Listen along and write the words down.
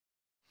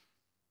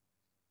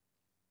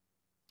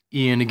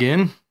Ian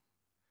again.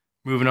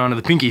 Moving on to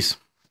the Pinkies.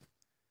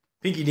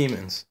 Pinky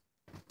Demons.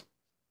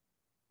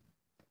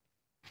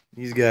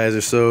 These guys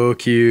are so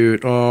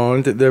cute.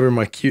 Oh, they were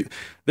my cute.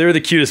 They were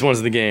the cutest ones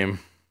in the game.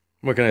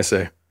 What can I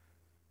say?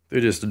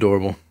 They're just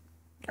adorable.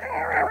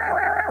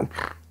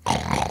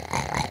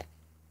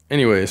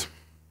 Anyways,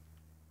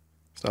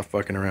 stop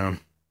fucking around.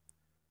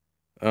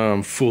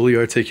 Fully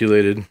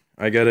articulated.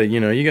 I gotta, you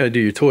gotta do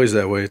your toys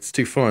that way. It's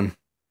too fun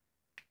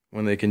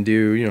when they can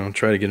do,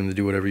 try to get them to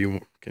do whatever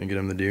you can get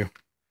them to do.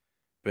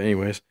 But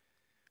anyways,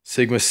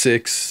 Sigma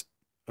 6,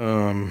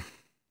 tunnel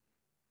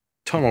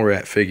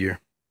rat figure.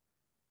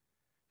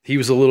 He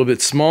was a little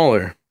bit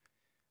smaller.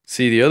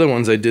 See, the other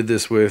ones I did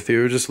this with, they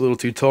were just a little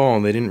too tall,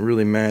 and they didn't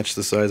really match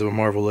the size of a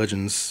Marvel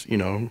Legends,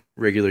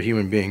 regular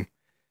human being.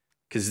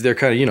 Because they're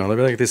kind of,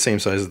 they're like the same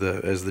size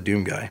as the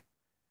Doom guy.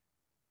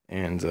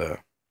 And,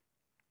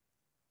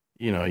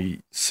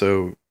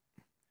 so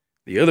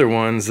the other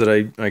ones that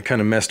I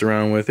kind of messed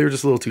around with, they were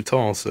just a little too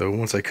tall. So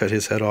once I cut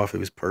his head off, it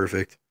was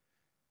perfect.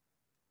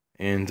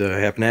 And I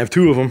happen to have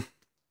two of them.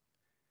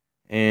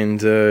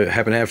 And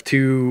happen to have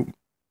two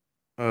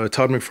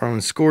Todd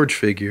McFarlane Scourge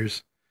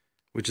figures,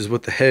 which is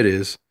what the head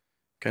is.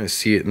 Kind of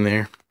see it in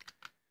there.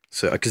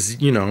 So, because,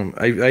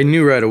 I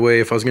knew right away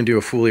if I was going to do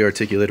a fully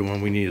articulated one,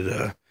 we needed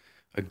a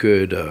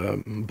good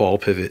ball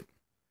pivot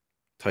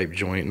type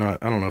joint. I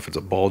don't know if it's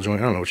a ball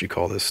joint. I don't know what you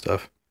call this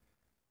stuff.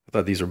 I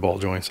thought these were ball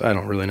joints. I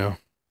don't really know.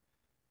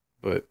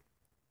 But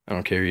I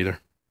don't care either.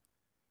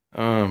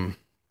 But,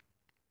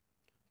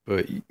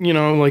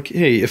 like,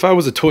 hey, if I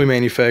was a toy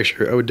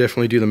manufacturer, I would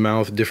definitely do the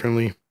mouth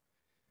differently.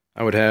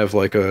 I would have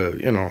like a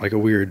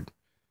weird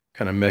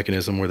kind of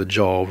mechanism where the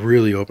jaw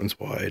really opens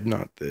wide,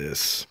 not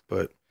this.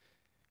 But,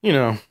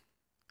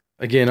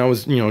 again, I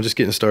was, just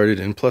getting started.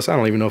 And plus, I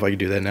don't even know if I could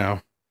do that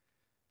now.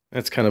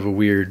 That's kind of a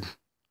weird,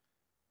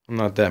 I'm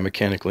not that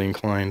mechanically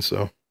inclined,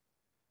 so.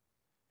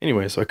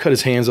 Anyway, so I cut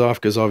his hands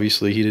off because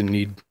obviously he didn't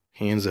need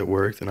hands that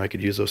worked and I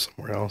could use those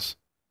somewhere else.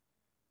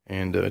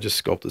 And just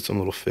sculpted some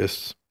little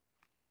fists.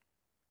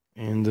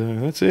 And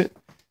that's it.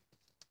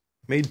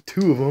 Made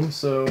two of them,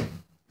 so.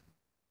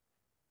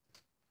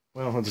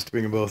 Well, I'll just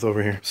bring them both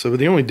over here. So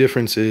the only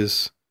difference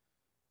is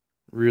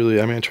really,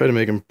 I try to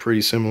make them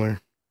pretty similar.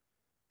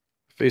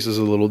 Face is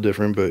a little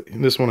different, but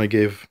in this one I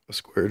gave a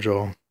square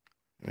jaw.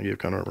 I gave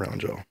kind of a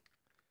round jaw.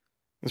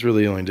 That's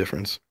really the only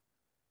difference.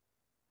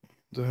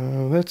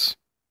 That's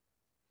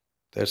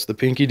the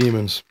Pinky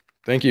Demons.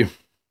 Thank you.